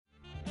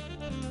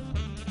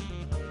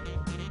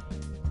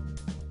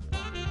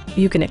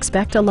You can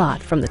expect a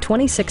lot from the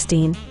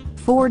 2016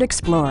 Ford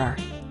Explorer.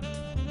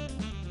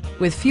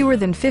 With fewer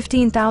than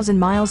 15,000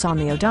 miles on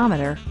the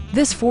odometer,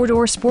 this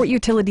four-door sport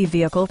utility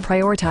vehicle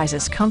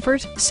prioritizes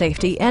comfort,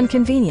 safety, and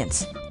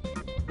convenience.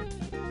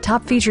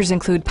 Top features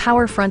include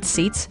power front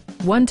seats,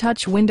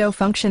 one-touch window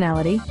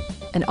functionality,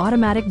 an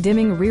automatic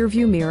dimming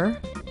rear-view mirror,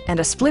 and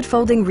a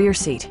split-folding rear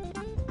seat.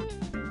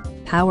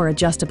 Power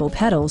adjustable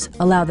pedals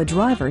allow the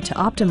driver to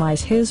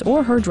optimize his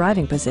or her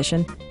driving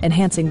position,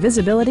 enhancing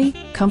visibility,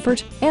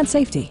 comfort, and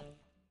safety.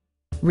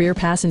 Rear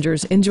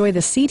passengers enjoy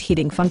the seat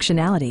heating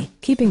functionality,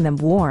 keeping them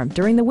warm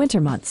during the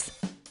winter months.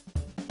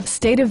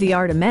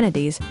 State-of-the-art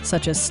amenities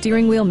such as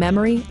steering wheel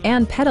memory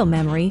and pedal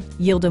memory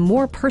yield a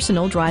more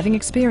personal driving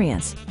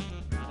experience.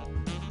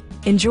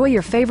 Enjoy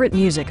your favorite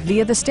music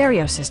via the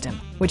stereo system,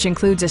 which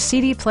includes a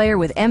CD player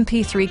with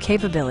MP3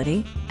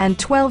 capability and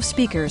 12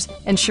 speakers,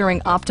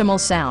 ensuring optimal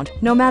sound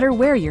no matter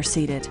where you're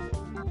seated.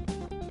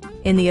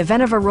 In the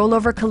event of a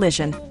rollover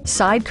collision,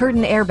 side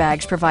curtain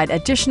airbags provide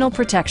additional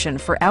protection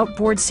for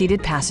outboard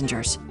seated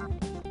passengers.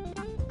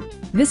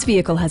 This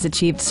vehicle has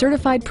achieved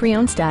certified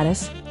pre-owned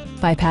status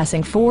by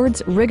passing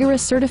Ford's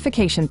rigorous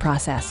certification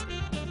process.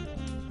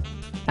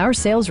 Our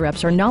sales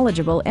reps are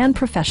knowledgeable and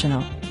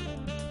professional.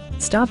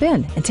 Stop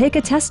in and take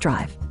a test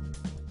drive.